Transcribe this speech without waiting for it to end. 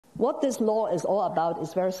What this law is all about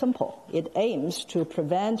is very simple. It aims to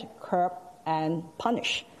prevent, curb, and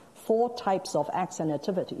punish 4 types of acts and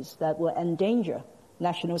activities that will endanger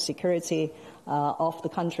national security of the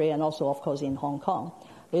country and also, of course, in Hong Kong.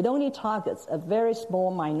 It only targets a very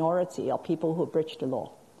small minority of people who breach the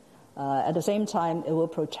law. At the same time, it will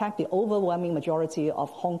protect the overwhelming majority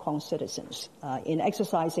of Hong Kong citizens in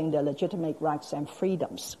exercising their legitimate rights and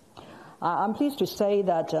freedoms. I'm pleased to say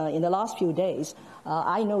that in the last few days,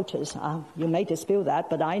 I noticed, you may dispute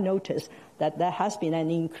that, but I noticed that there has been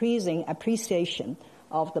an increasing appreciation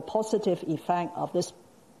of the positive effect of this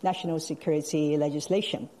national security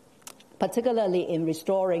legislation, particularly in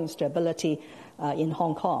restoring stability in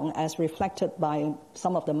Hong Kong, as reflected by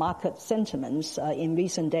some of the market sentiments in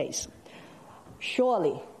recent days.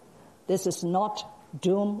 Surely, this is not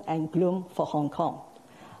doom and gloom for Hong Kong.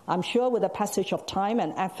 I'm sure with the passage of time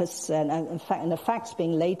and efforts and the facts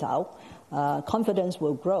being laid out, confidence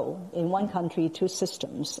will grow in one country, 2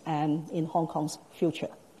 systems, and in Hong Kong's future.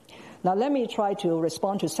 Now, let me try to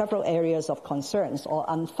respond to several areas of concerns or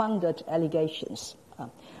unfounded allegations.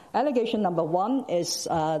 Allegation number 1 is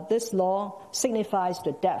this law signifies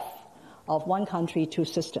the death of one country, 2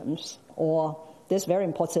 systems, or this very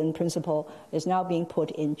important principle is now being put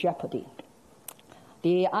in jeopardy.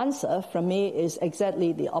 The answer from me is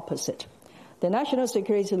exactly the opposite. The national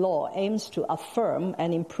security law aims to affirm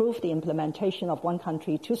and improve the implementation of one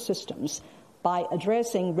country, 2 systems by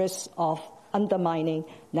addressing risks of undermining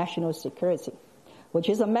national security, which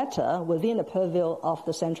is a matter within the purview of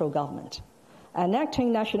the central government.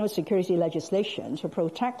 Enacting national security legislation to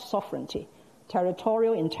protect sovereignty,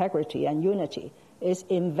 territorial integrity, and unity is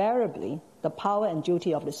invariably the power and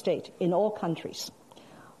duty of the state in all countries.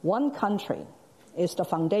 One country is the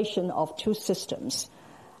foundation of 2 systems,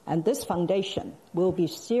 and this foundation will be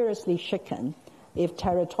seriously shaken if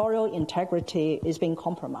territorial integrity is being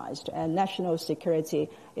compromised and national security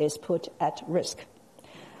is put at risk.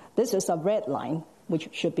 This is a red line which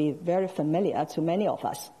should be very familiar to many of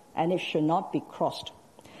us, and it should not be crossed.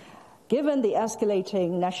 Given the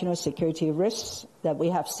escalating national security risks that we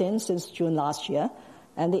have seen since June last year,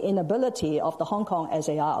 and the inability of the Hong Kong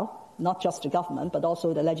SAR, not just the government, but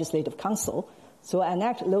also the Legislative Council, to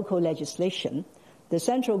enact local legislation, the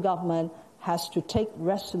central government has to take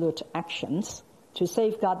resolute actions to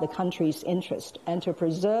safeguard the country's interest and to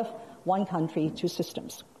preserve one country, 2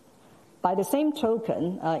 systems. By the same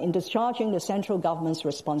token, in discharging the central government's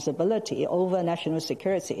responsibility over national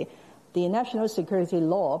security, the national security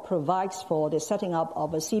law provides for the setting up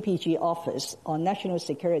of a CPG office on national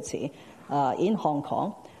security in Hong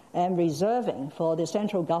Kong and reserving for the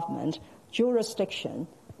central government jurisdiction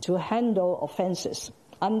to handle offences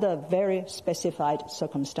under very specified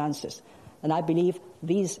circumstances. And I believe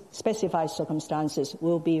these specified circumstances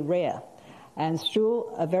will be rare and through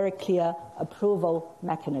a very clear approval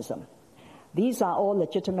mechanism. These are all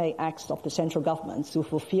legitimate acts of the central government to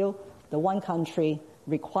fulfill the one country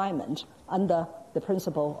requirement under the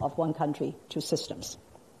principle of one country, 2 systems.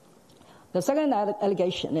 The second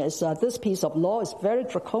allegation is this piece of law is very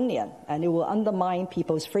draconian and it will undermine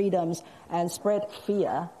people's freedoms and spread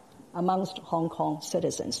fear amongst Hong Kong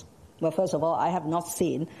citizens. Well, first of all, I have not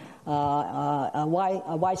seen a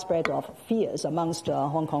widespread of fears amongst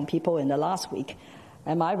Hong Kong people in the last week.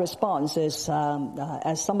 And my response is,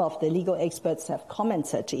 as some of the legal experts have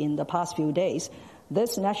commented in the past few days,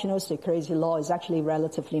 this national security law is actually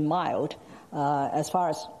relatively mild as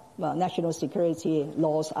far as national security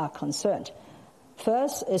laws are concerned.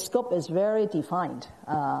 First, its scope is very defined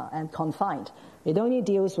and confined. It only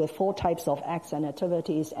deals with 4 types of acts and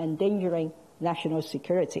activities endangering national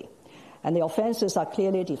security. And the offences are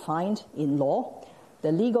clearly defined in law.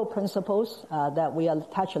 The legal principles that we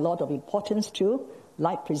attach a lot of importance to,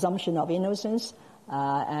 like presumption of innocence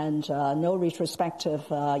and no retrospective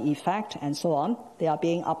effect and so on, they are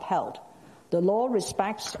being upheld. The law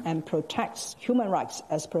respects and protects human rights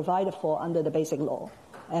as provided for under the Basic Law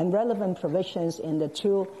and relevant provisions in the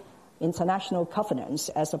 2 international covenants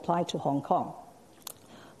as applied to Hong Kong.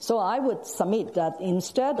 So I would submit that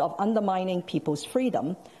instead of undermining people's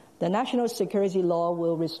freedom, the national security law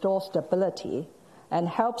will restore stability and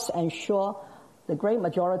helps ensure the great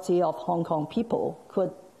majority of Hong Kong people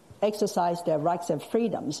could exercise their rights and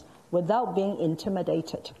freedoms without being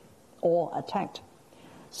intimidated or attacked.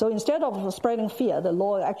 So instead of spreading fear, the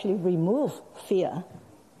law actually remove fear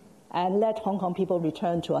and let Hong Kong people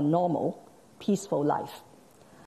return to a normal, peaceful life.